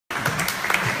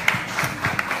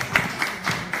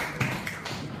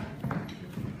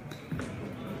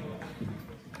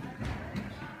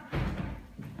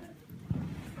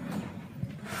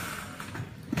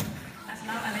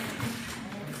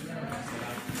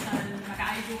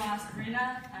Kedua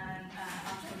Sabrina, and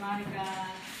after Monica,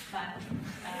 but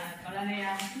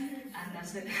Valeria, and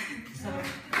that's it. So.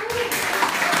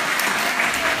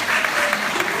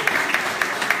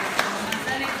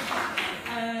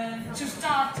 To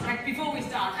start, like before we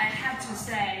start, I have to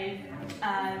say,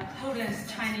 Huda's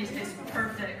Chinese is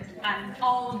perfect, and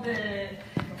all the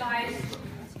guys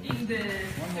in the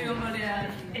film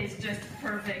is just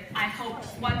perfect. I hope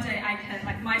one day I can,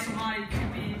 like, my Somali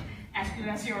could be as good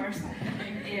as yours.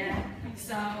 Yeah.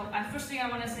 So first thing I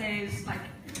want to say is, like,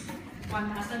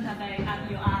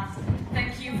 and you asked,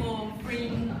 thank you for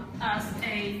bringing us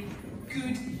a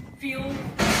good film.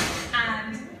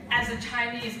 And as a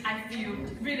Chinese, I feel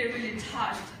really, really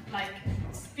touched, like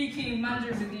speaking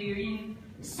Mandarin with you in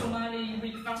Somali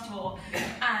Week Festival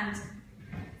and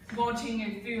watching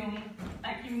a film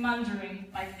like in Mandarin.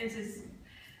 Like, it is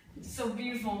so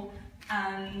beautiful,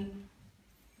 and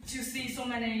to see so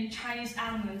many Chinese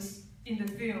elements in the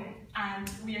film, and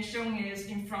we are showing it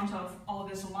in front of all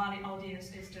the Somali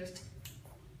audience is just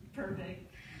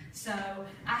perfect. So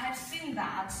I have seen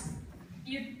that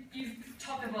you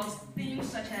talk about themes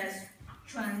such as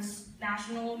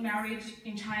transnational marriage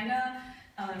in China,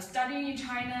 studying in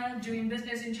China, doing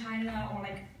business in China, or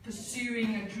like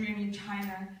pursuing a dream in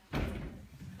China.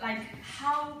 Like,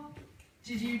 how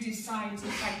did you decide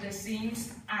like the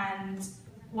themes, and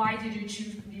why did you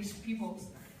choose these people?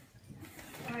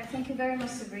 All right, thank you very much,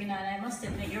 Sabrina. And I must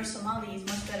admit, your Somali is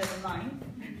much better than mine.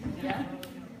 Yeah.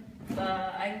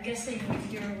 But I'm guessing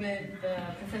if you're with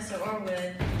Professor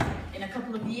Orwin, in a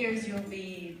couple of years, you'll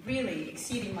be really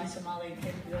exceeding my Somali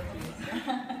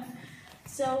capabilities.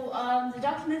 So the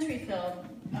documentary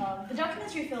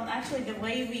film, actually the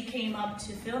way we came up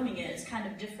to filming it is kind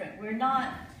of different. We're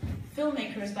not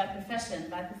filmmakers by profession.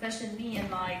 By profession, me and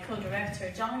my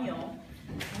co-director, Zhang Yong,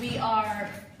 we are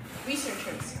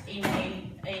researchers in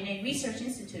a research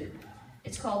institute.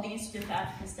 It's called the Institute of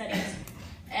African Studies.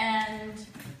 And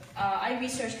I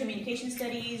research communication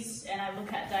studies, and I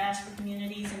look at diaspora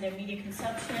communities and their media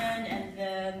consumption,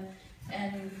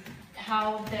 and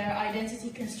how their identity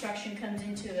construction comes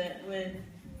into it with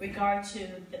regard to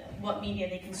what media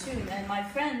they consume. And my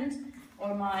friend,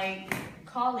 or my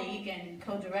colleague and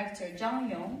co-director, Zhang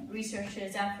Yong,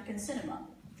 researches African cinema.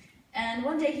 And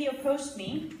one day he approached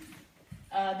me,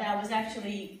 that was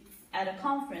actually at a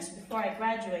conference before I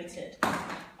graduated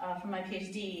from my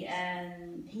PhD,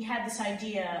 and he had this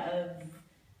idea of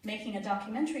making a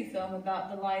documentary film about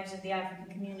the lives of the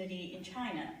African community in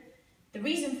China. The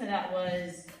reason for that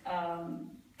was,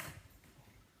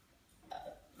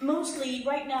 mostly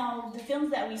right now, the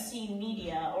films that we see in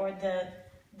media, or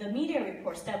the media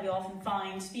reports that we often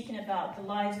find speaking about the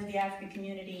lives of the African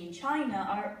community in China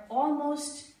are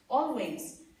almost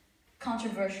always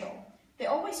controversial. They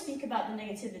always speak about the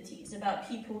negativities, about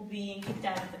people being kicked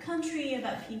out of the country,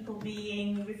 about people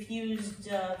being refused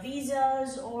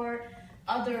visas or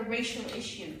other racial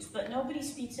issues, but nobody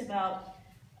speaks about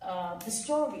the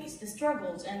stories, the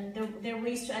struggles, and their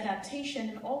ways to adaptation,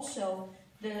 and also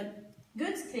the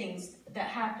good things that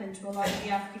happen to a lot of the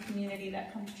African community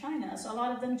that come to China. So a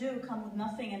lot of them do come with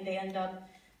nothing, and they end up,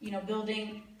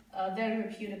 building very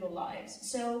reputable lives.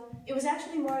 So it was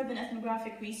actually more of an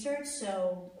ethnographic research.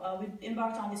 So we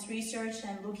embarked on this research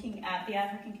and looking at the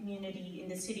African community in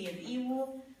the city of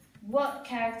Yiwu, what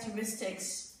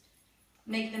characteristics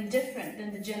make them different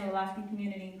than the general African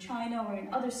community in China or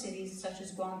in other cities such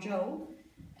as Guangzhou.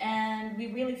 And we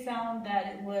really found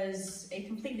that it was a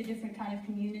completely different kind of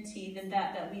community than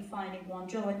that we find in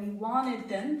Guangzhou, and we wanted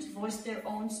them to voice their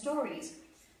own stories.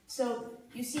 So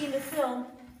you see in the film,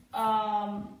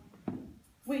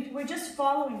 we're just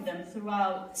following them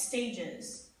throughout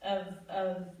stages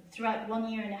throughout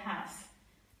 1.5 years.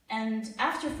 And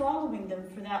after following them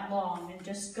for that long and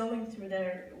just going through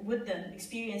with them,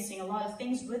 experiencing a lot of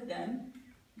things with them,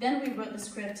 then we wrote the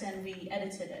script and we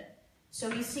edited it. So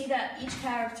you see that each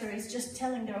character is just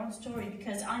telling their own story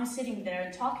because I'm sitting there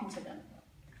and talking to them.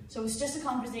 So it's just a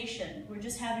conversation. We're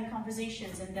just having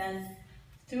conversations, and then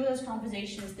through those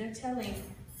conversations, they're telling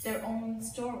their own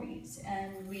stories,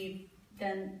 and we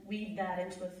then weave that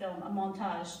into a film, a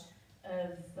montage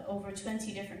of over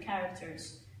 20 different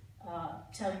characters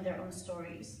telling their own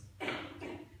stories.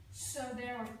 So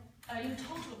there are in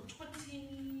total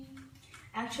 20...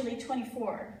 Actually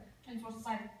 24. 24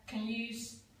 sides. Can you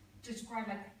describe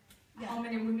how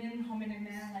many women, how many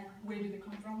men, where do they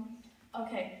come from?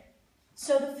 Okay,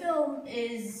 so the film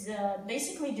is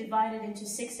basically divided into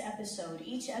 6 episodes.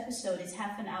 Each episode is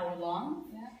half an hour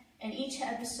long, and each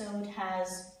episode has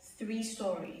 3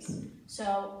 stories.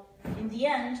 So in the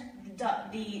end,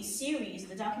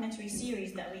 the documentary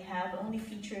series that we have only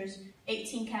features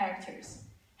 18 characters.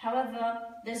 However,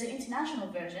 there's an international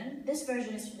version. This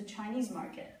version is for the Chinese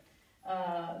market.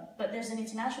 But there's an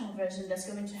international version that's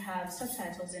going to have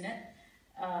subtitles in it.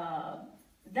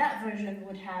 That version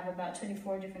would have about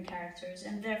 24 different characters,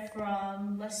 and they're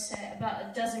from, let's say, about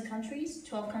a dozen countries,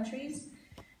 12 countries.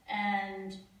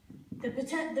 And the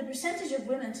percentage of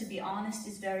women, to be honest,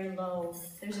 is very low.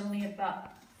 There's only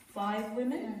about 5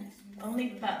 women,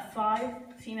 only about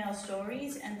 5 female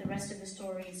stories, and the rest of the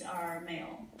stories are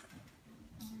male.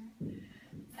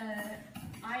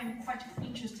 I'm quite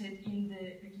interested in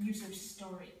the user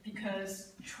story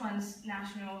because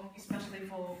transnational, especially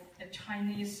for a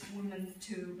Chinese woman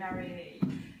to marry a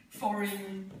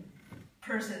foreign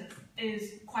person, is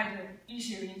quite an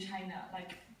issue in China.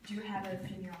 Like, do you have an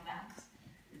opinion on that?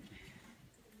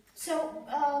 So,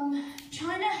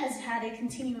 China has had a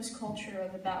continuous culture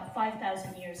of about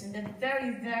 5,000 years, and they're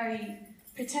very, very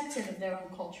protective of their own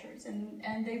cultures,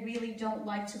 and they really don't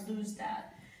like to lose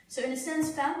that. So in a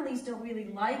sense, families don't really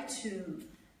like to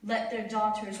let their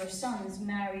daughters or sons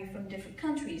marry from different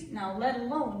countries. Now, let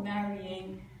alone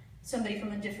marrying somebody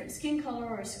from a different skin color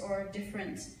or a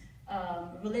different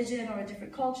religion or a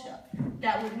different culture.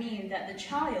 That would mean that the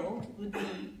child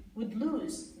would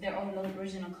lose their own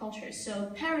original culture. So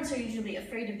parents are usually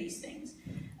afraid of these things.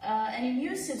 And in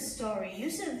Yusuf's story,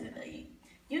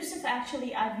 Yusuf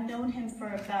actually, I've known him for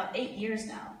about 8 years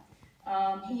now.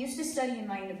 He used to study in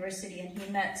my university, and he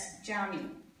met Jami,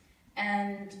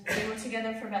 and they were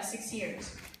together for about 6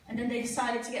 years. And then they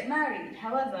decided to get married.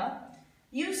 However,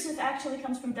 Yusuf actually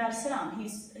comes from Dar es Salaam.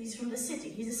 He's from the city.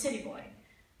 He's a city boy.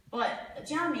 But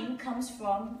Jami comes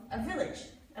from a village,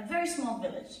 a very small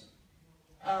village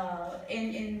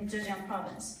in Zhejiang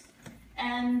province.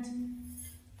 And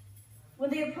when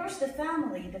they approached the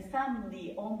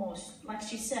family almost, like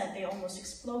she said, they almost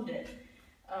exploded.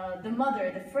 The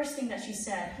mother, the first thing that she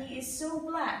said, "He is so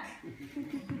black.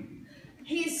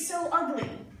 He is so ugly.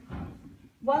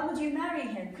 Why would you marry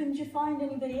him? Couldn't you find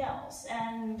anybody else?"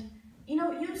 And, you know,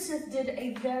 Yusuf did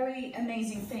a very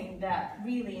amazing thing that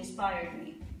really inspired me.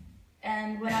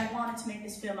 And when I wanted to make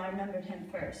this film, I remembered him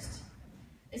first.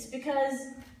 It's because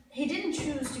he didn't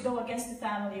choose to go against the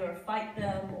family or fight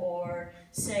them or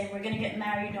say, "We're going to get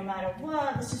married no matter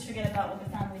what, let's just forget about what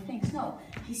the family thinks." No,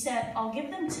 he said, "I'll give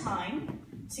them time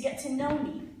to get to know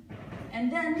me, and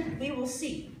then we will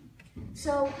see."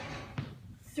 So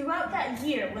throughout that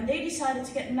year, when they decided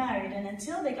to get married, and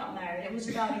until they got married, it was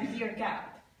about a year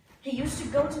gap. He used to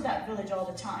go to that village all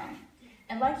the time.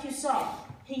 And like you saw,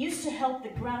 he used to help the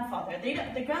grandfather.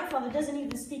 The grandfather doesn't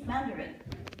even speak Mandarin.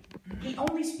 He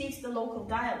only speaks the local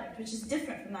dialect, which is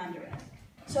different from Mandarin.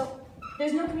 So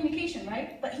there's no communication,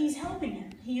 right? But he's helping him.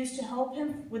 He used to help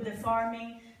him with the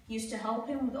farming. He used to help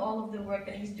him with all of the work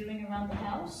that he's doing around the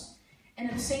house. And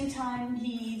at the same time,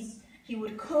 he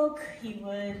would cook, he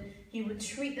would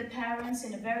treat the parents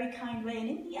in a very kind way. And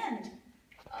in the end,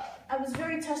 I was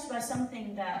very touched by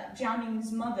something that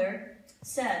Jiaming's mother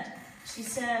said. She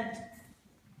said,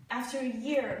 "After a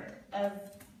year of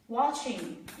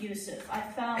watching Yusuf, I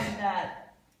found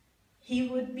that he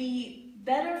would be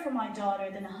better for my daughter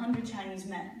than 100 Chinese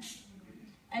men."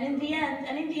 And in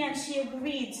the end, she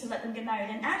agreed to let them get married.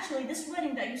 And actually, this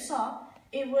wedding that you saw,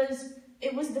 it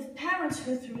was the parents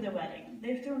who threw the wedding.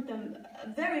 They threw them a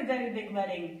very, very big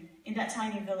wedding in that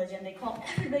tiny village, and they called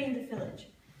everybody in the village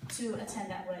to attend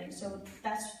that wedding. So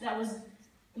that was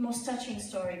the most touching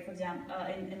story, for example,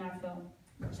 in our film.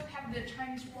 So have the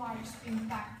Chinese wives been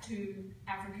back to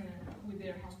Africa with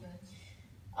their husbands?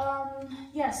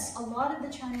 Yes, a lot of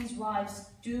the Chinese wives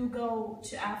do go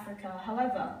to Africa.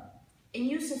 However, in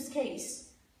Yusuf's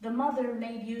case, the mother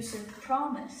made Yusuf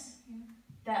promise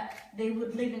that they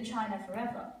would live in China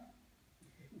forever.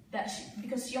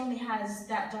 Because she only has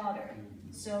that daughter,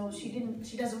 so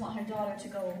she doesn't want her daughter to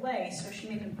go away. So she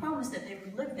made him promise that they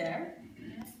would live there.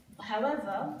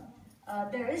 However,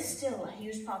 there is still a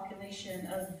huge population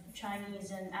of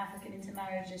Chinese and African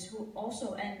intermarriages who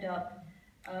also end up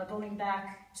going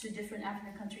back to different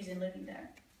African countries and living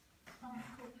there. Oh,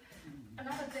 cool.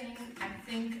 Another thing I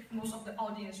think most of the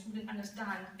audience wouldn't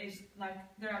understand is like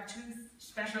there are two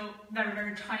special, very,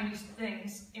 very Chinese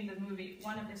things in the movie.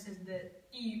 One of this is the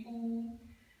yiwu,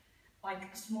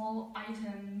 like small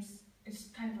items. It's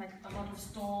kind of like a lot of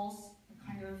stalls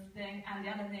kind of thing. And the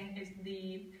other thing is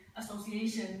the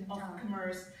Association of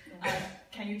Commerce.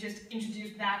 Can you just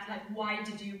introduce that? Like, why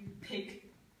did you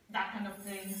pick that kind of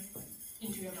thing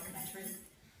into your documentary?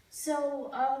 So,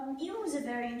 Yiwu is a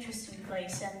very interesting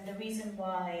place, and the reason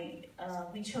why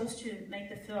we chose to make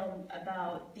the film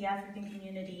about the African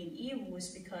community in Yiwu is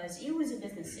because Yiwu is a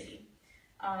business city.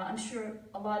 I'm sure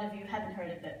a lot of you haven't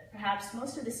heard of it. Perhaps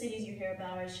most of the cities you hear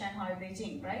about are Shanghai or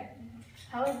Beijing, right?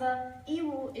 However,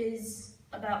 Yiwu is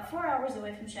about 4 hours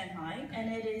away from Shanghai,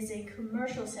 and it is a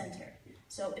commercial center.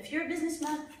 So if you're a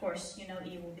businessman, of course you know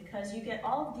Yiwu, because you get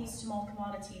all of these small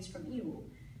commodities from Yiwu.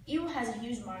 Yiwu has a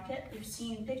huge market. We've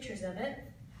seen pictures of it.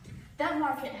 That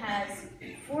market has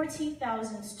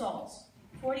 40,000 stalls,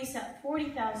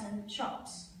 40,000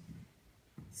 shops.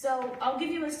 So I'll give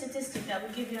you a statistic that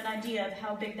will give you an idea of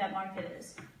how big that market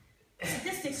is.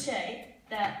 Statistics say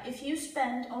that if you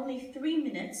spend only 3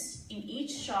 minutes in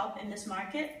each shop in this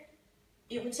market,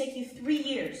 it would take you 3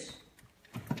 years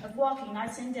of walking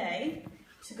night and day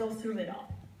to go through it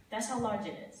all. That's how large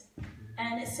it is.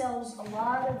 And it sells a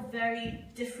lot of very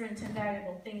different and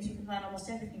variable things. You can find almost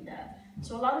everything there.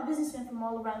 So a lot of businessmen from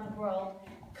all around the world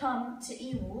come to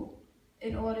Yiwu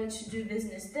in order to do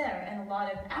business there. And a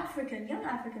lot of young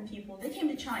African people, they came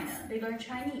to China, they learned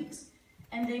Chinese.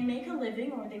 And they make a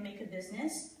living or they make a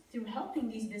business through helping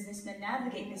these businessmen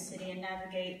navigate this city and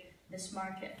navigate this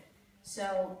market.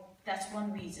 So that's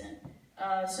one reason.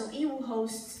 So Yiwu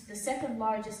hosts the second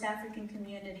largest African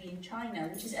community in China,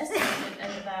 which is estimated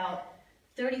at about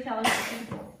 30,000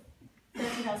 people.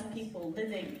 30,000 people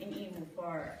living in Yiwu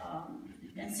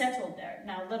and settled there.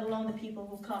 Now, let alone the people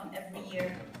who come every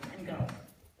year and go.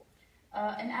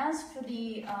 And as for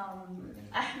the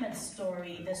Ahmed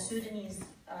story, the Sudanese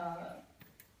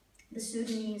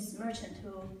merchant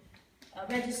who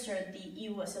registered the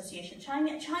Yiwu Association,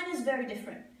 China is very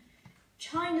different.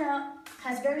 China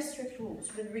has very strict rules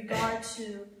with regard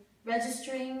to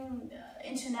registering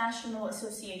international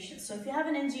associations. So if you have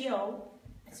an NGO,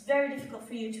 it's very difficult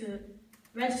for you to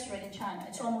register it in China.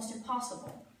 It's almost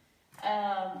impossible.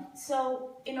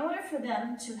 So in order for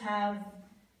them to have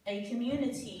a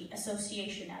community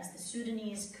association as the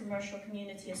Sudanese Commercial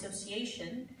Community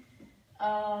Association,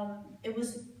 it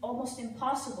was almost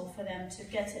impossible for them to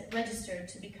get it registered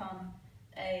to become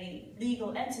a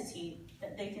legal entity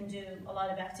that they can do a lot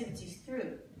of activities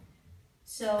through.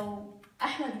 So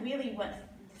Ahmed really went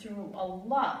through a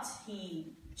lot.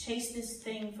 He chased this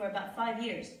thing for about 5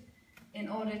 years in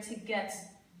order to get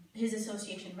his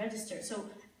association registered. So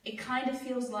it kind of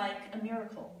feels like a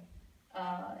miracle.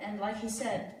 And like he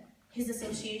said, his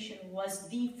association was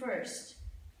the first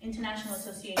international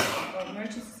association or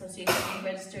merchants association being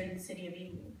registered in the city of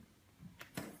Yiwu.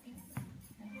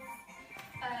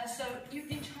 So you've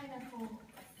been in China for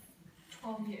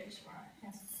 12 years, right?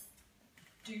 Yes.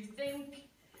 Do you think,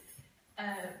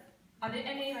 are there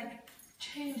any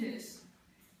changes,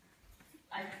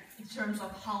 in terms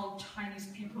of how Chinese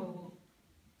people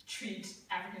treat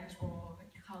Africans or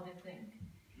how they think?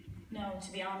 No,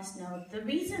 to be honest, no. The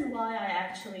reason why I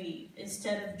actually,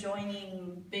 instead of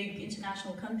joining big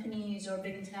international companies or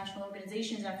big international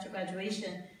organizations after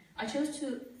graduation, I chose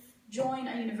to join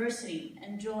a university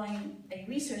and join a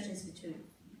research institute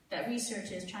that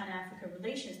researches China-Africa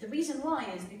relations. The reason why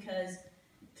is because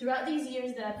throughout these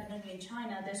years that I've been living in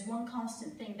China, there's one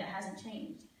constant thing that hasn't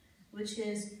changed, which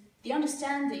is the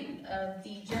understanding of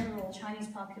the general Chinese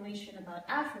population about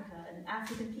Africa and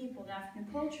African people and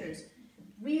African cultures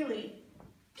really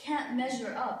can't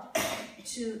measure up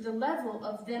to the level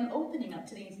of them opening up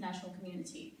to the international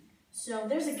community. So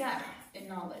there's a gap in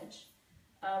knowledge.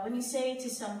 When you say to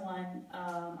someone,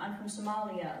 I'm from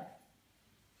Somalia,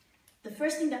 the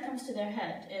first thing that comes to their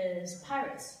head is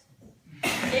pirates.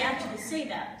 They actually say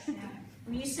that.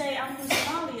 When you say, I'm from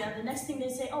Somalia, the next thing they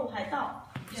say, oh, Haidao,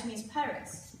 which means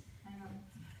pirates.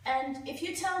 And if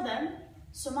you tell them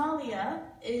Somalia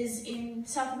is in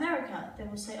South America, they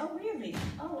will say, oh, really?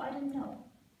 Oh, I didn't know.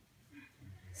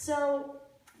 So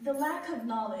the lack of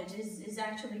knowledge is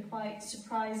actually quite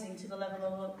surprising to the level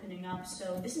of opening up.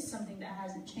 So this is something that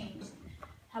hasn't changed.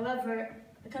 However,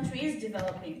 the country is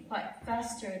developing quite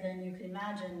faster than you can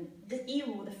imagine. The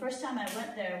Yiwu, the first time I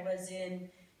went there was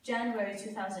in January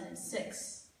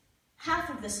 2006. Half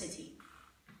of the city,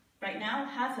 right now,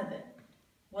 half of it,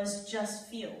 was just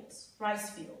fields,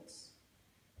 rice fields.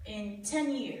 In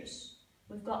 10 years,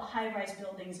 we've got high-rise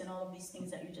buildings and all of these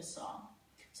things that you just saw.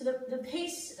 So the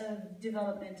pace of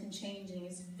development and changing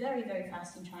is very, very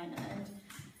fast in China. And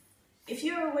if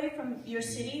you're away from your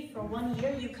city for 1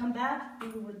 year, you come back,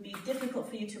 it would be difficult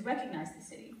for you to recognize the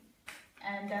city.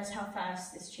 And that's how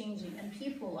fast it's changing. And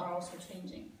people are also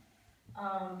changing.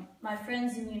 My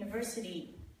friends in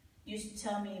university used to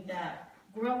tell me that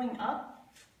growing up,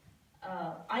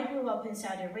 I grew up in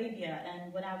Saudi Arabia,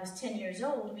 and when I was 10 years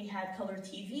old, we had color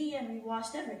TV and we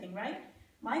watched everything, right?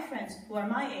 My friends who are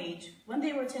my age, when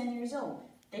they were 10 years old,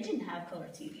 they didn't have color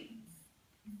TV.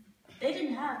 They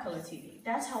didn't have color TV.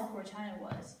 That's how poor China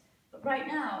was. But right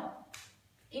now,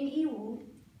 in Yiwu,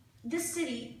 this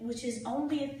city, which is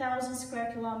only 1,000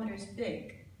 square kilometers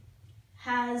big,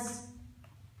 has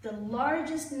the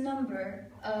largest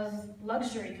number of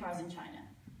luxury cars in China.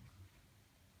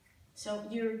 So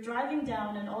you're driving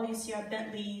down and all you see are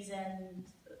Bentleys and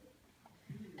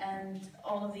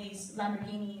all of these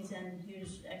Lamborghinis and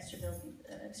huge extra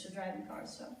driving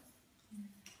cars. So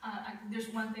there's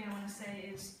one thing I want to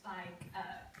say is like,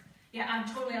 yeah, I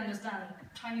totally understand.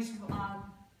 Chinese people are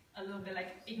a little bit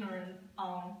like ignorant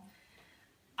on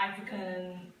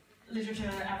African literature,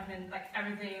 African like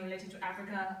everything related to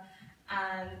Africa.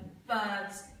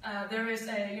 But there is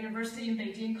a university in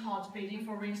Beijing called Beijing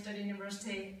Foreign Study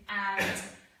University, and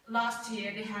last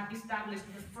year they have established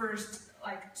the first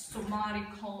like Somali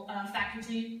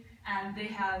faculty, and they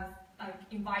have like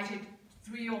invited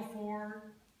 3 or 4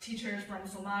 teachers from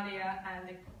Somalia, and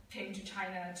they came to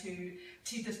China to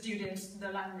teach the students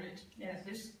the language. Yeah,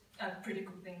 this is a pretty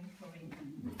cool thing for me.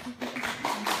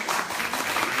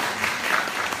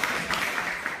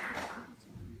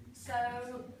 So,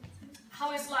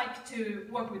 how is it like to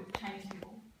work with Chinese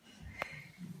people?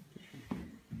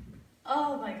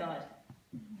 Oh my God.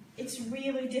 It's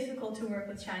really difficult to work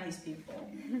with Chinese people.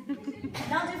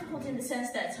 Not difficult in the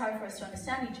sense that it's hard for us to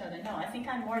understand each other. No, I think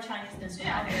I'm more Chinese than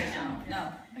Somali right now.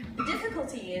 No. The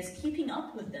difficulty is keeping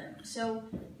up with them. So,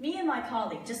 me and my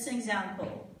colleague, just an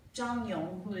example, Zhang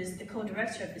Yong, who is the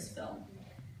co-director of this film.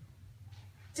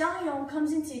 Zhang Yong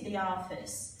comes into the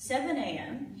office 7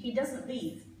 a.m. He doesn't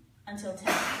leave until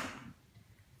 10.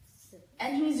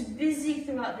 And he's busy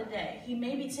throughout the day. He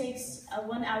maybe takes a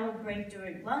 1-hour break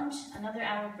during lunch, another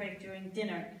hour break during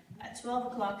dinner at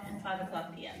 12 o'clock and 5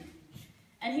 o'clock p.m.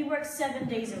 And he works 7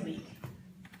 days a week.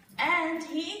 And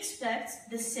he expects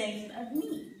the same of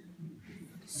me.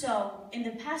 So, in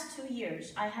the past 2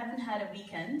 years, I haven't had a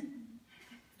weekend.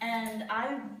 And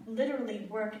I literally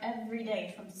work every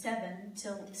day from 7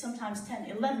 till sometimes 10,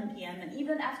 11 p.m. And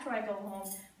even after I go home,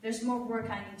 there's more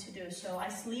work I need to do. So I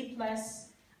sleep less,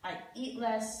 I eat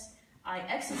less, I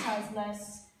exercise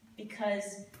less,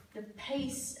 because the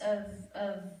pace of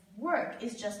work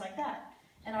is just like that.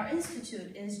 And our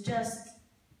institute is just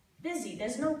busy.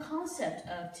 There's no concept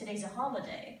of today's a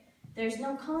holiday. There's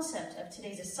no concept of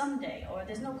today's a Sunday, or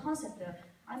there's no concept of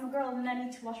I'm a girl and I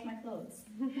need to wash my clothes.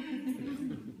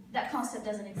 That concept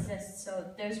doesn't exist.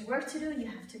 So there's work to do, you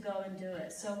have to go and do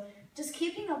it. So just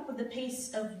keeping up with the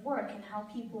pace of work and how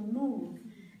people move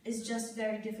is just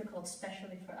very difficult,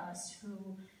 especially for us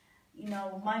who, you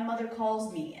know, my mother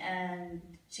calls me and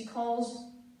she calls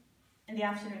in the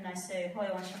afternoon. I say, "Hoy,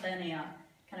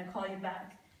 can I call you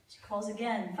back?" She calls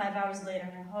again 5 hours later.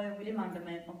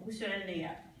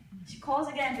 She calls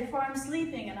again before I'm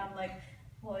sleeping, and I'm like,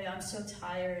 "Hoy, I'm so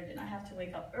tired and I have to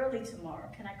wake up early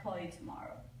tomorrow. Can I call you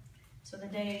tomorrow?" So the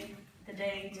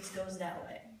day just goes that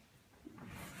way.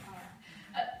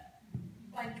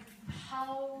 Like,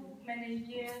 how many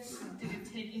years did it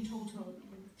take in total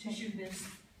to shoot this?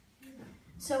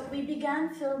 So we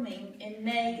began filming in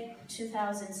May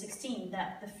 2016.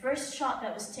 The first shot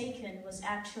that was taken was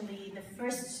actually the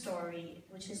first story,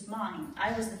 which is mine.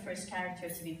 I was the first character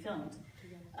to be filmed,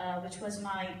 which was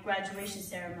my graduation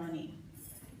ceremony.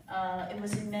 It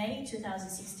was in May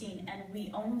 2016, and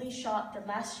we only shot the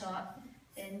last shot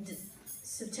in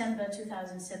September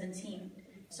 2017.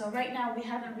 So right now we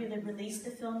haven't really released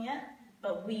the film yet,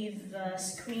 but we've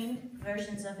screened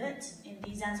versions of it in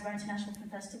the Zanzibar International Film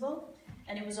Festival,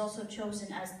 and it was also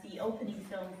chosen as the opening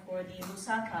film for the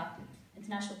Lusaka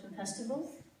International Film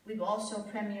Festival. We've also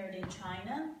premiered in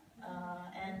China,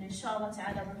 and inshallah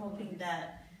ta'ala, we're hoping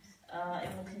that it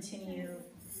will continue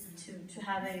to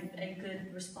have a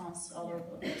good response all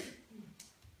over.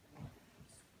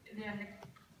 There are like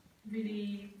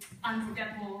really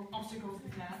unforgettable obstacles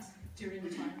with that during the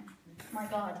time. My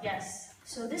God, yes.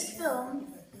 So this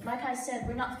film, like I said,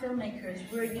 we're not filmmakers,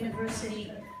 we're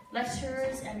university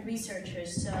lecturers and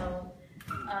researchers. So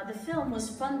the film was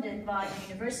funded by the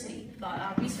university, by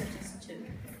our research institute.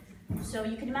 So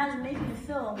you can imagine making a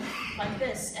film like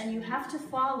this, and you have to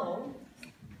follow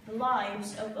the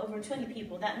lives of over 20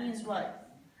 people. That means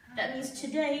what? That means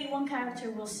today one character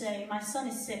will say, "My son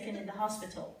is sick and in the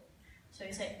hospital." So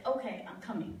you say, "Okay, I'm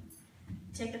coming."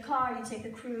 You take the car, you take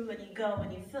the crew, and you go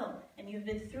and you film. And you've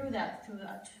been through that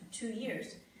throughout 2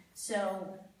 years.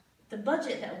 So the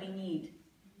budget that we need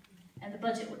and the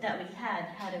budget that we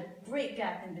had a great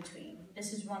gap in between.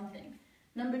 This is one thing.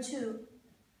 Number two,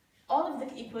 all of the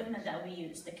equipment that we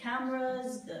use, the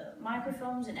cameras, the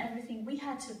microphones, and everything, we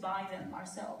had to buy them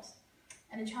ourselves.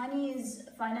 And the Chinese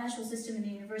financial system in the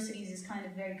universities is kind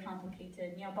of very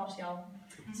complicated.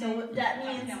 So that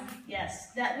means,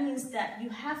 yes, that means that you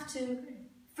have to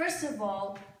first of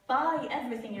all, buy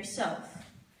everything yourself.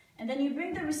 And then you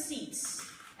bring the receipts.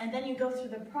 And then you go through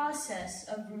the process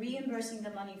of reimbursing the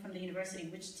money from the university,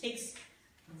 which takes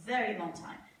a very long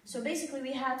time. So basically,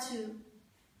 we had to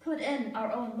put in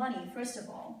our own money, first of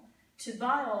all, to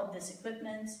buy all of this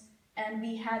equipment. And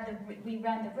we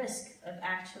ran the risk of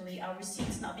actually our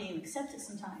receipts not being accepted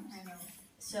sometimes. I know.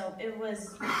 So it was,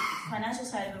 the financial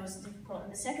side of it was difficult.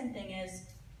 And the second thing is,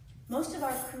 most of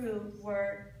our crew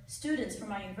were students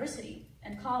from our university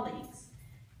and colleagues.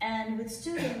 And with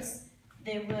students,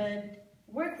 they would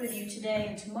work with you today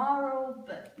and tomorrow,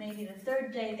 but maybe the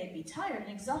third day they'd be tired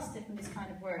and exhausted from this kind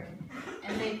of work.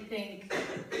 And they'd think,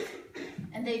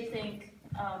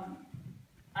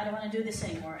 I don't want to do this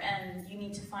anymore. And you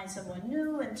need to find someone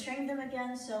new and train them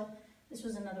again. So this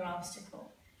was another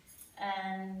obstacle.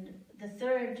 And the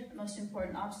third most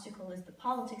important obstacle is the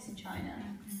politics in China.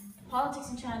 Politics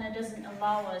in China doesn't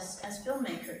allow us as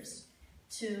filmmakers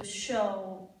to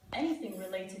show anything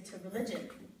related to religion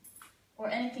or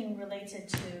anything related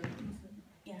to,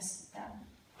 yes, that.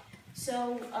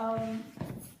 So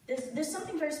there's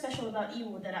something very special about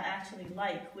Yiwu that I actually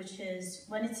like, which is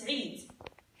when it's Eid,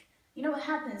 you know what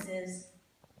happens is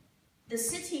the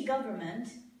city government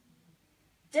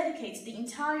dedicates the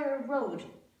entire road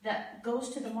that goes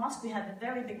to the mosque. We have a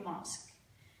very big mosque.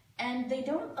 And they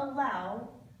don't allow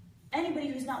anybody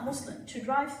who's not Muslim to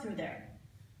drive through there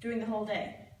during the whole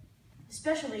day,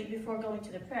 especially before going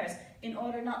to the prayers, in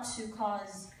order not to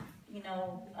cause,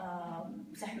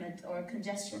 zahmat or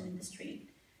congestion in the street.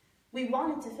 We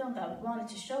wanted to film that, we wanted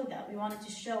to show that, we wanted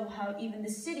to show how even the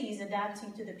city is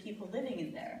adapting to the people living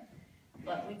in there,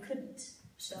 but we couldn't.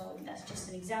 So that's just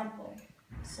an example.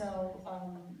 So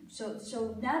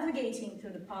navigating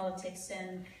through the politics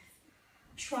and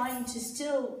trying to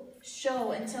still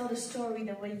show and tell the story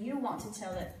the way you want to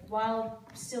tell it while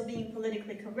still being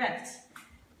politically correct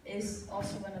is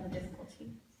also another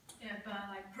difficulty. Yeah,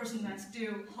 but personally, I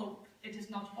still hope it is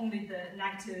not only the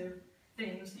negative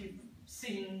things you've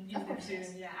seen in the film.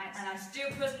 Yes. Yeah, and I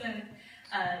still personally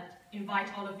invite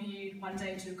all of you one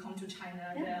day to come to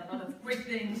China. Yeah. There are a lot of great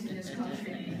things in this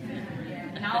country.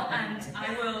 Yeah. Now, and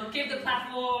I will give the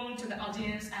platform to the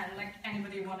audience, and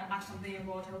anybody want to ask something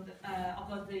about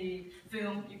the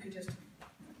film, you could just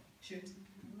shoot.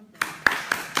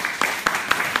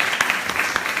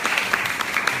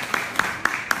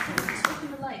 Just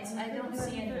open the lights. I don't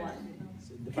see anyone.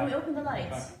 Can we open the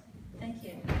lights? Thank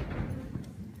you.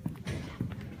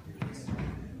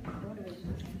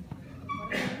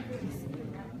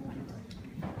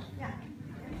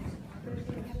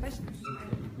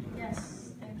 Yes,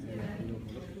 thank you.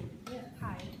 Yeah,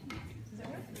 hi. Does that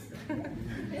work?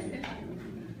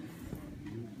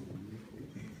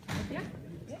 Yeah.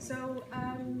 So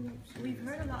we've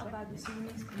heard a lot about the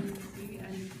Sudanese community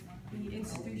and the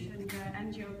institution, the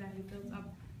NGO that you built up.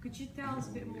 Could you tell us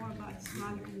a bit more about the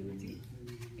Somali community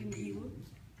in Yiwu?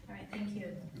 All right, thank you.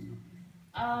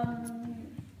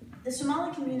 The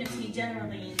Somali community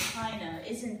generally in China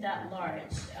isn't that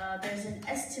large. There's an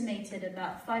estimated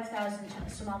about 5,000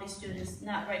 Somali students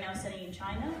right now studying in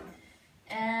China,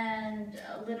 and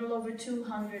a little over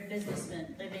 200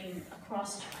 businessmen living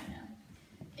across China.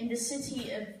 In the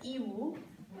city of Yiwu,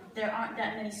 there aren't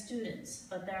that many students,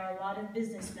 but there are a lot of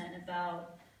businessmen,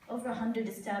 about over 100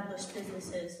 established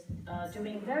businesses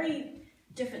doing very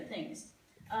different things.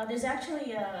 There's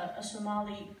actually a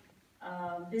Somali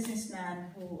businessman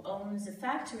who owns a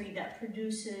factory that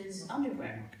produces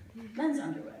underwear, men's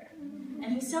underwear,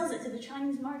 and he sells it to the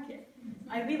Chinese market.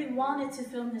 I really wanted to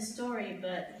film his story,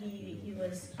 but he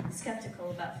was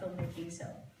skeptical about filmmaking, so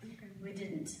we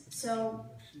didn't. So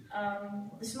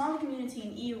the Somali community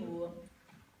in Yiwu,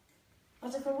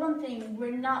 for one thing,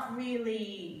 we're not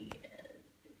really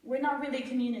a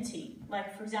community.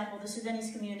 Like, for example, the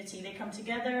Sudanese community, they come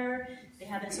together, they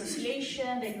have an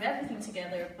association, they do everything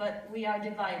together, but we are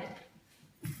divided.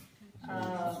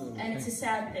 And it's a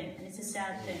sad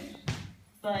thing,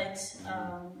 But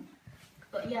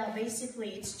yeah,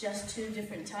 basically it's just two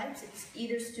different types. It's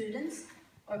either students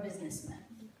or businessmen.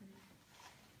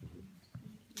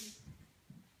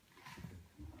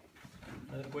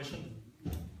 Another question?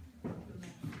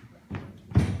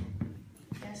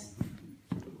 Yes?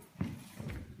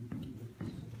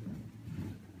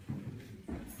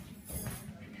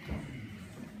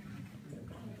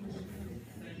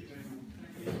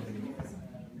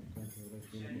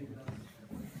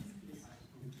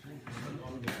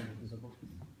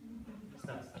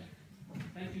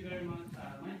 Thank you very much.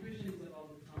 My question is about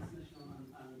the transnational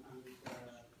and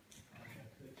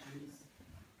the Chinese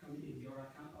community or as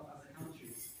a country.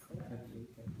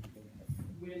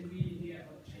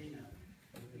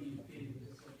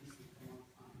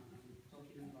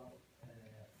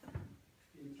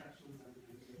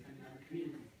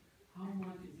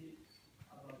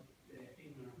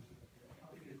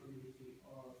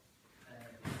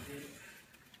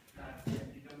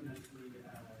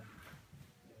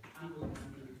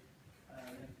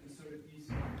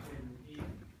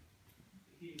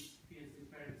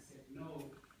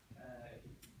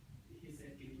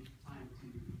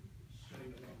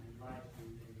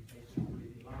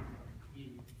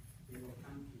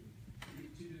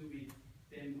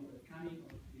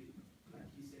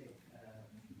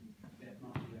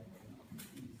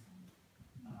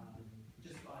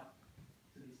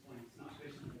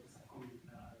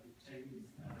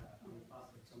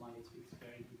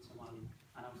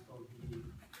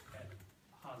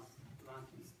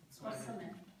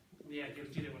 like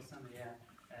Algeria or Somalia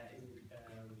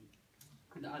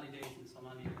in the early days in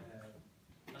Somali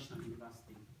National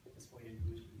University, just for your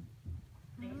information.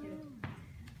 Thank you.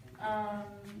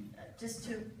 Just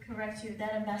to correct you,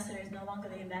 that ambassador is no longer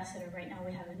the ambassador. Right now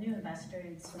we have a new ambassador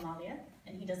in Somalia,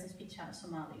 and he doesn't speak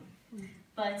Somali.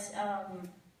 But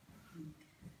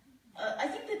I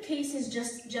think the case is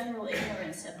just general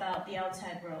ignorance about the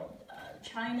outside world.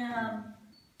 China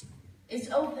is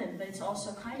open, but it's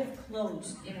also kind of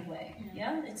closed in a way.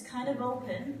 Yeah, it's kind of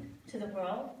open to the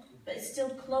world, but it's still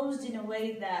closed in a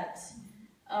way that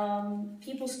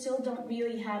people still don't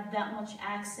really have that much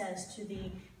access to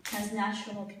the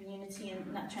transnational community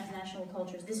and not transnational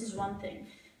cultures. This is one thing.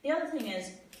 The other thing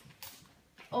is,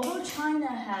 although China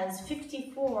has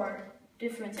 54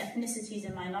 different ethnicities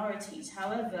and minorities,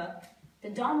 however, the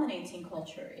dominating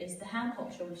culture is the Han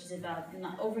culture, which is about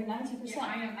over 90%. Yeah,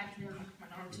 I am actually a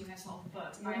minority myself,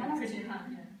 but I'm pretty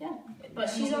Han. Yeah, but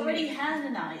she's already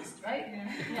Hananized, right?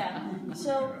 Yeah.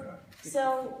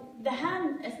 So the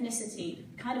Han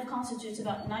ethnicity kind of constitutes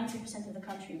about 90% of the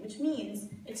country, which means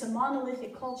it's a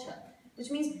monolithic culture,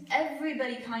 which means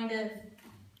everybody kind of,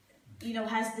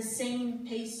 has the same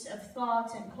pace of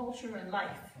thought and culture and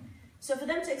life. So for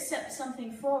them to accept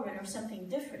something foreign or something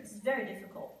different is very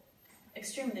difficult,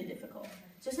 extremely difficult.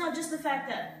 So it's not just the fact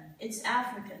that it's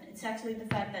African, it's actually the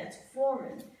fact that it's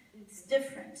foreign, it's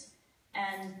different,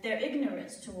 and their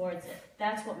ignorance towards it.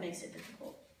 That's what makes it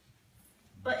difficult.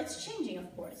 But it's changing,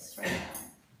 of course, right now.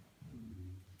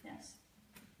 Yes.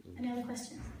 Any other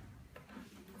questions?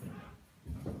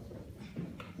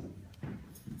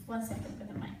 1 second for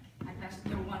the mic. I just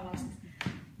know one last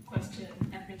question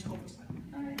and been told as well.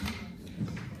 All right.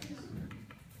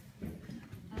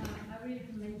 I really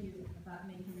commend you about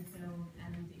making the film,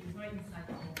 and it was very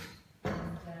insightful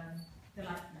and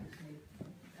delightful actually,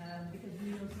 because we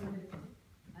know so little,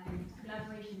 and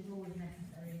collaboration is always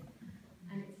necessary,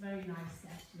 and it's very nice to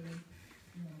actually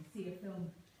see a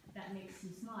film that makes you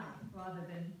smile rather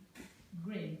than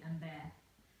grin and bear.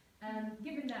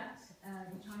 Given that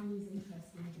the Chinese interest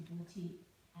in Djibouti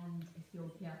and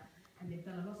Ethiopia, and they've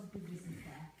done a lot of good business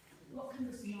there, what can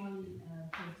the Somali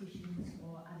politicians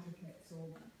or advocates or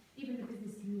even the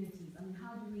business communities, I mean,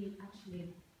 how do we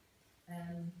actually,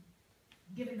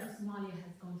 given that Somalia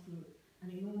has gone through an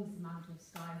enormous amount of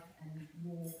strife and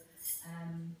war,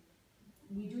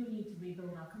 we do need to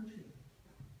rebuild our country.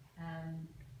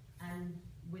 And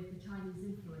with the Chinese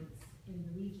influence in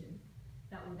the region,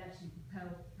 that would actually propel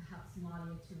perhaps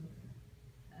Somalia to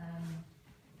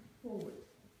forward,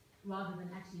 rather than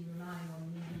actually relying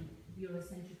on maybe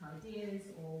Eurocentric ideas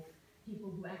or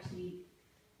people who actually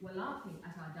were laughing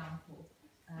at our downfall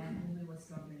when we were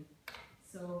struggling.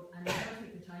 So, and I don't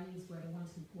think the Chinese were the ones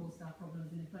who caused our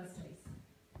problems in the first place.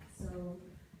 So,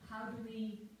 how do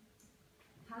we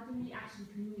actually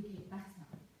communicate better,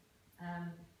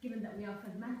 given that we are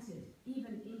fragmented,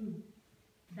 even in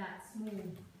that small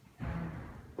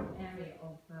area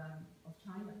of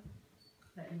China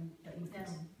that you Yes.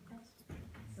 found?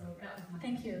 So that was my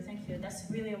Thank you. That's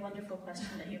really a wonderful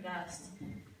question that you've asked.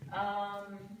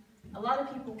 A lot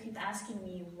of people keep asking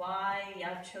me why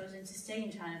I've chosen to stay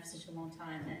in China for such a long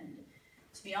time, and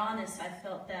to be honest, I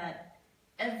felt that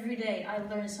every day I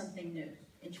learned something new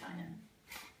in China.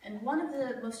 And one of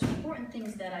the most important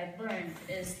things that I've learned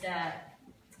is that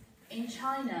in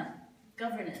China,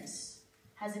 governance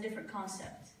has a different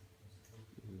concept.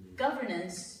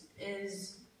 Governance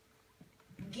is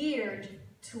geared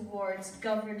towards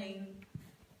governing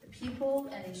the people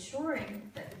and ensuring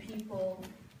that the people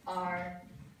are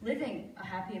living a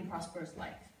happy and prosperous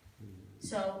life.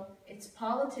 So it's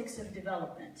politics of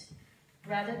development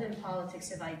rather than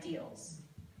politics of ideals.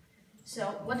 So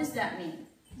what does that mean?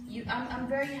 I'm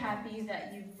very happy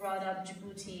that you brought up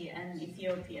Djibouti and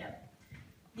Ethiopia.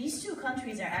 These two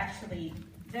countries are actually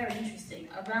very interesting.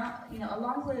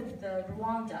 Along with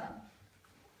Rwanda,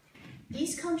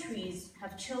 these countries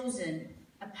have chosen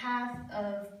a path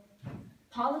of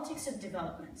politics of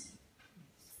development.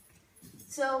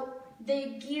 So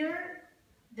they gear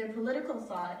their political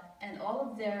thought and all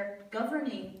of their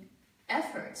governing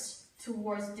efforts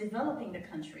towards developing the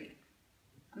country.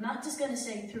 I'm not just going to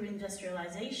say through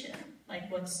industrialization,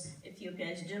 like what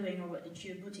Ethiopia is doing or what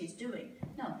Djibouti is doing.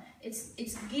 No,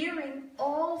 it's gearing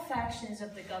all factions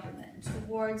of the government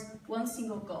towards one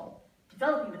single goal,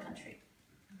 developing the country.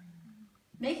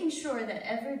 Making sure that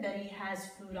everybody has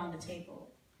food on the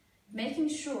table. Making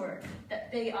sure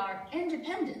that they are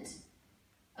independent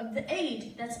of the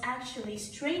aid that's actually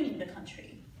straining the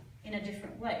country in a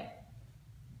different way.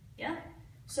 Yeah?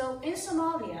 So in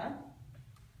Somalia,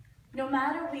 no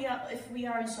matter if we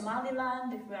are in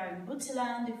Somaliland, if we are in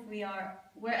Puntland, if we are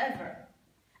wherever,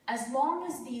 as long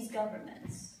as these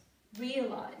governments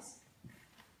realize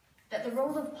that the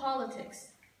role of politics,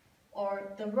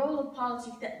 or the role of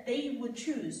politics that they would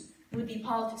choose, would be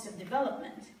politics of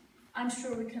development, I'm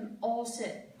sure we can all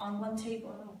sit on one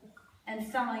table and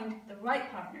find the right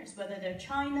partners, whether they're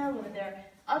China, whether they're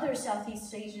other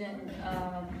Southeast Asian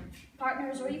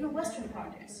partners, or even Western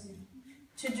partners,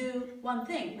 to do one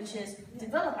thing, which is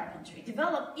develop our country.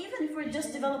 Develop, even if we're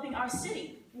just developing our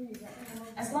city.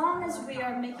 As long as we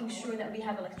are making sure that we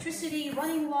have electricity,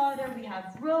 running water, we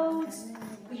have roads,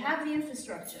 we have the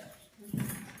infrastructure.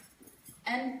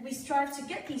 And we strive to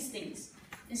get these things,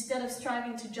 instead of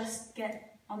striving to just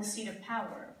get on the seat of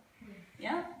power.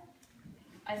 Yeah?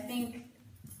 I think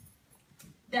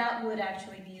that would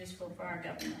actually be useful for our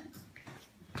government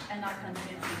and our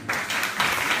country.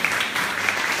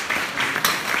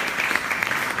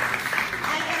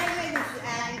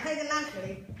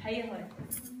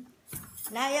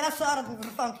 لا يلا صارت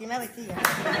ميكروفون كي مالك فيها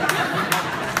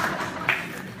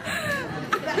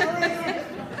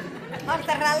هل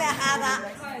ترى لي هذا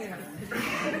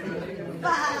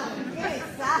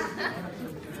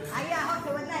أيها هوك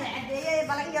ودنا العدية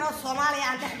بلقي راس صومالي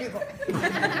عن تحريقه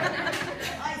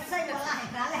أي شيء والله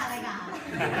ترى لي هذا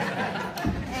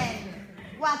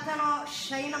وكانوا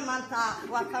شينا مانتا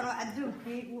وكانوا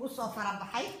أدوكي وصوفر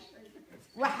بحي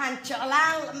waxaan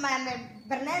jeclaan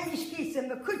barnaamijkiisa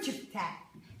ma ku jirtaa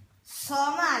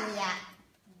Soomaaliya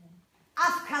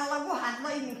afka lagu hadlo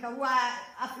iminka waa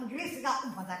af Ingiriisiga u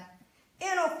badan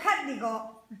inuu ka dhigo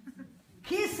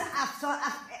kiisa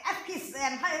afkiisa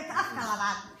afka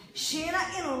labaad Shiina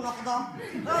inuu noqdo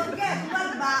oo geed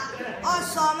walba oo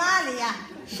Soomaaliya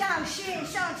shan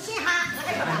shiha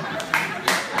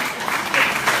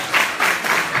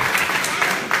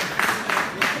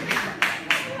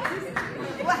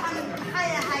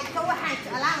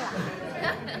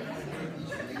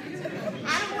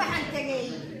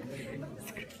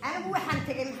أنا waxaan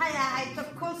tagay maxay ahayd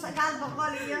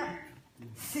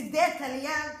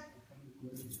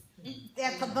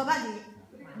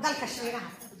 1987 dalka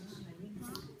Shiinaha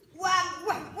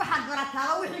waxaan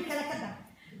barataa wixii kala ka dar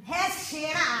hees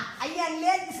Shiina ah ayaa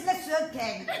meel isla soo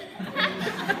taagay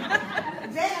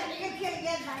zeena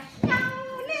inkirgeed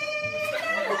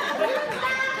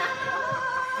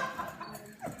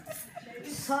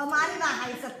Soomaalida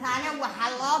haysataana waxa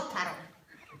loo taro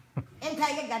inta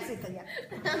iga gaarsiinaya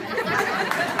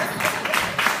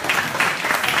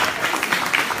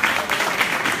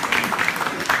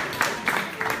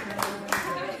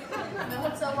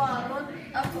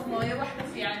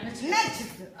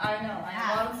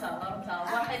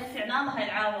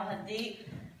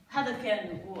هذا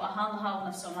كان وأهم هاو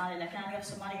نفس الصومالي لكن أنا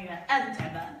نفس الصومالي كان أنا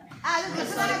تعبان.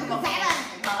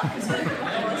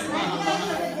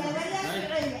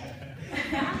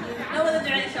 لو بدأ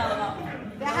دعي إن شاء الله ماما.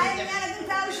 هاي أنا كنت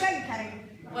أول شيء كريم.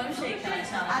 وأول شيء كان إن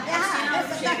شاء الله.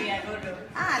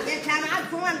 ده كان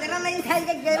عادكم أنت لما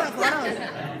ينتهي الجيران كورونا.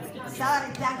 صار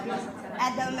التاكل.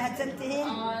 هذا ما هتنتهين.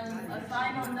 On a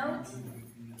final note,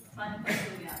 final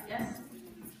question, yes.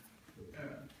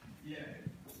 Yeah,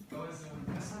 I was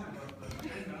asking about the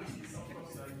Vietnam is of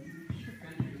course a huge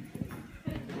country.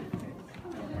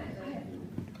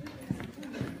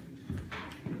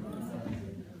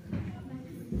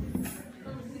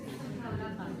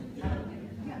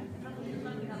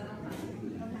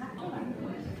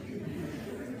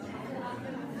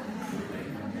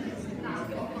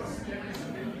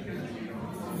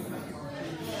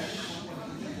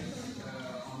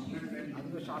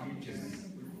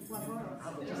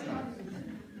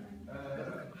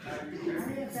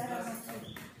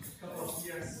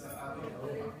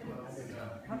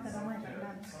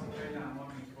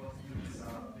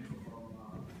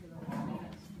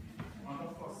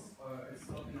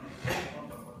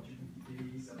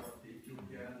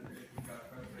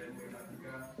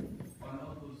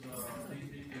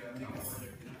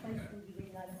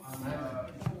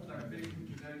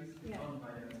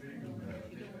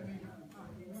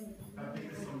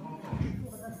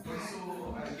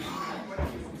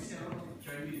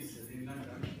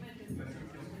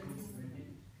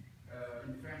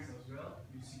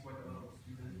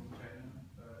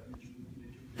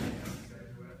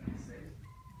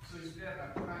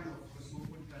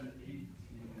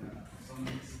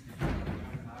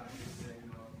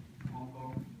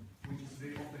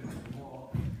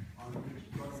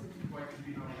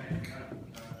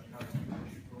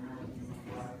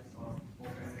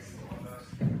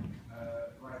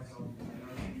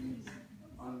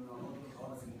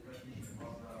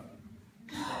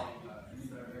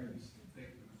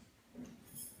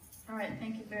 All right,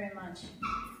 thank you very much.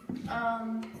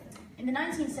 In the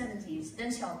 1970s,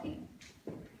 Deng Xiaoping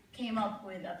came up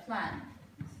with a plan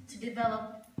to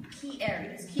develop key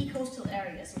areas, key coastal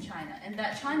areas in China, and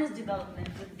that China's development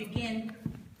would begin,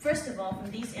 first of all, from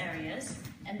these areas,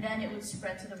 and then it would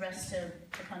spread to the rest of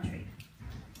the country.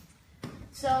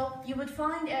 So you would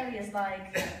find areas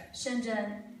like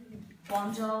Shenzhen,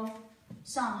 Guangzhou,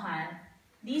 Shanghai.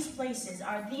 These places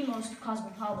are the most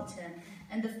cosmopolitan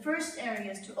and the first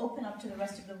areas to open up to the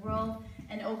rest of the world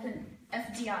and open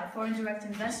FDI, foreign direct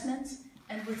investment,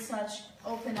 and with such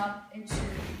open up into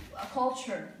a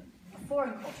culture, a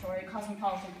foreign culture or a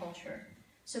cosmopolitan culture.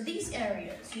 So these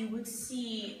areas you would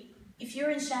see, if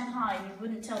you're in Shanghai, you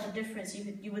wouldn't tell the difference.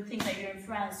 You would think that you're in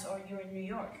France or you're in New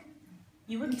York.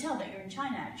 You wouldn't tell that you're in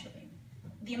China, actually.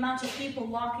 The amount of people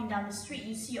walking down the street,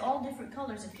 you see all different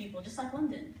colors of people, just like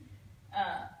London.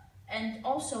 And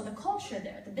also the culture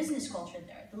there, the business culture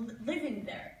there, the living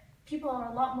there. People are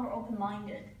a lot more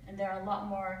open-minded and they're a lot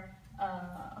more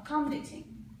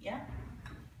accommodating, yeah?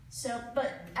 So,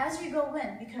 but as you go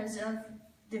in, because of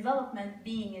development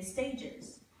being in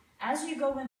stages, as you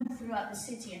go in throughout the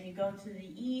city and you go to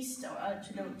the east or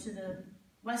to the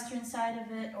western side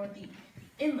of it, or the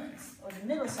inlands or the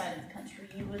middle side of the country,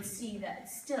 you would see that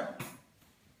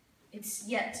it's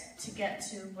yet to get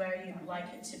to where you'd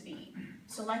like it to be.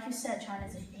 So like you said, China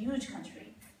is a huge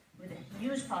country with a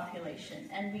huge population,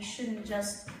 and we shouldn't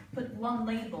just put one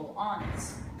label on it,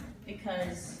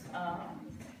 because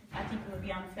I think it would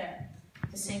be unfair.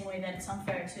 The same way that it's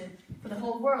unfair for the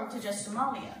whole world to judge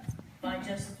Somalia by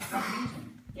just one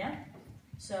region, yeah?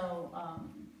 So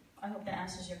I hope that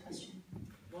answers your question.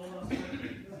 One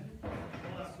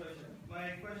last question. My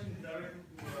question is directed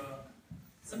to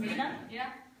Sabrina?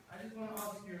 Yeah? I just want to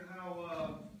ask you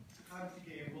how did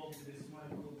you get involved in this Somali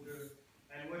culture,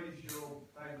 and what is your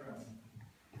background?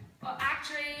 Well,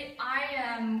 actually, I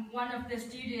am one of the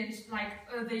students, like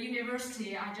the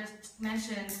university I just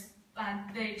mentioned,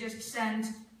 and they just send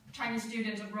Chinese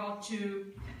students abroad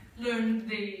to learn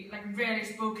the rarely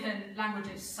spoken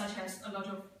languages, such as a lot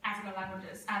of African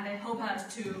languages, and they hope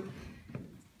us to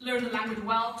learn the language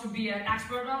well, to be an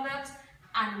expert on it,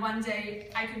 and one day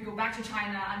I could go back to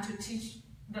China and to teach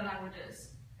the languages.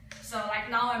 So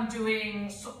now I'm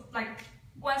doing,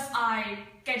 once I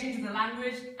get into the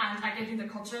language and I get into the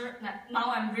culture, now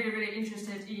I'm really, really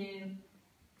interested in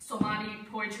Somali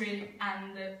poetry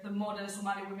and the modern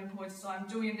Somali women poets. So I'm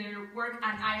doing their work,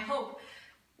 and I hope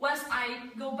once I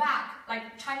go back,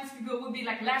 Chinese people will be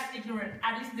less ignorant.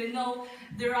 At least they know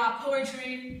there are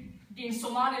poetry in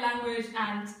Somali language,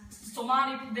 and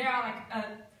Somali, they are a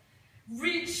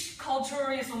rich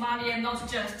culture in Somalia, and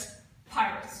not just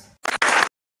pirates.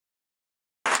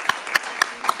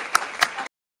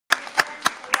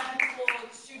 For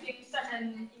shooting such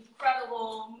an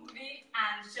incredible movie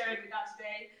and sharing with us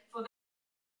today. For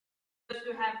those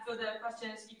who have further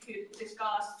questions, you could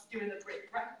discuss during the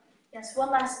break, right? Yes, one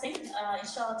last thing.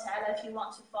 Inshallah ta'ala, if you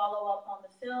want to follow up on the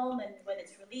film and when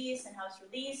it's released and how it's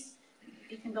released,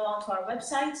 you can go onto our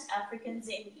website, Africans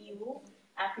in EU,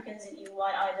 Africans in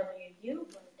EYIWU.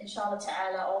 Inshallah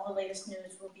ta'ala, all the latest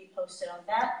news will be posted on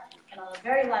that. And on the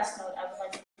very last note, I would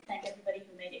like to thank everybody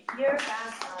who made it here.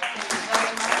 Thank you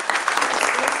very much.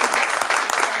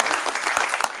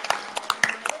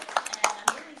 And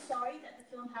I'm really sorry that the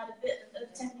film had a bit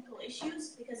of technical issues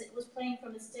because it was playing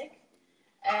from a stick.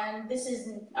 And this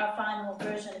isn't our final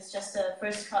version, it's just a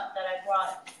first cut that I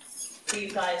brought for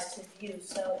you guys to view.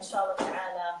 So inshallah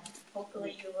ta'ala,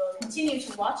 hopefully you will continue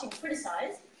to watch and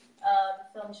criticize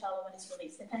the film inshallah when it's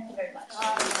released. And thank you very much.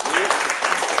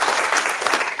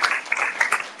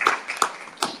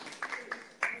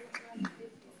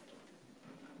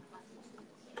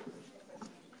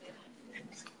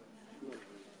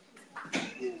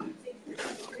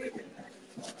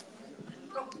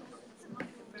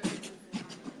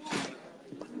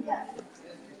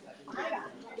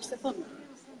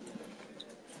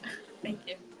 Thank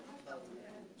you.